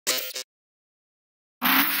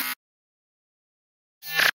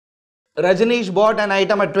Rajneesh bought an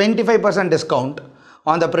item at 25% discount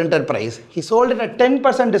on the printed price. He sold it at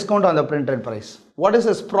 10% discount on the printed price. What is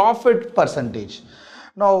his profit percentage?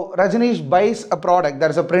 Now, Rajneesh buys a product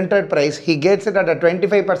that is a printed price. He gets it at a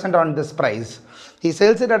 25% on this price. He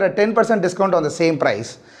sells it at a 10% discount on the same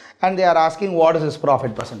price. And they are asking what is his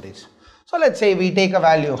profit percentage. So let's say we take a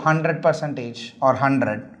value 100% or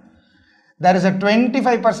 100. There is a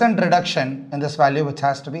 25% reduction in this value, which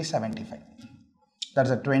has to be 75. That's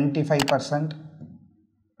a 25%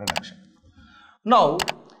 reduction. Now,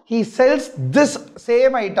 he sells this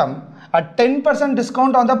same item at 10%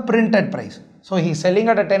 discount on the printed price. So, he is selling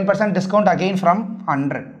at a 10% discount again from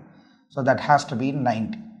 100. So, that has to be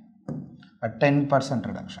 90. A 10%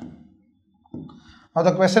 reduction. Now,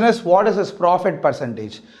 the question is, what is his profit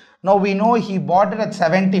percentage? Now, we know he bought it at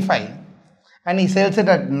 75 and he sells it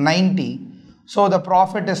at 90. So, the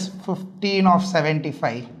profit is 15 of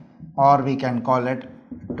 75, or we can call it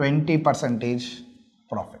 20%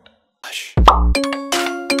 profit.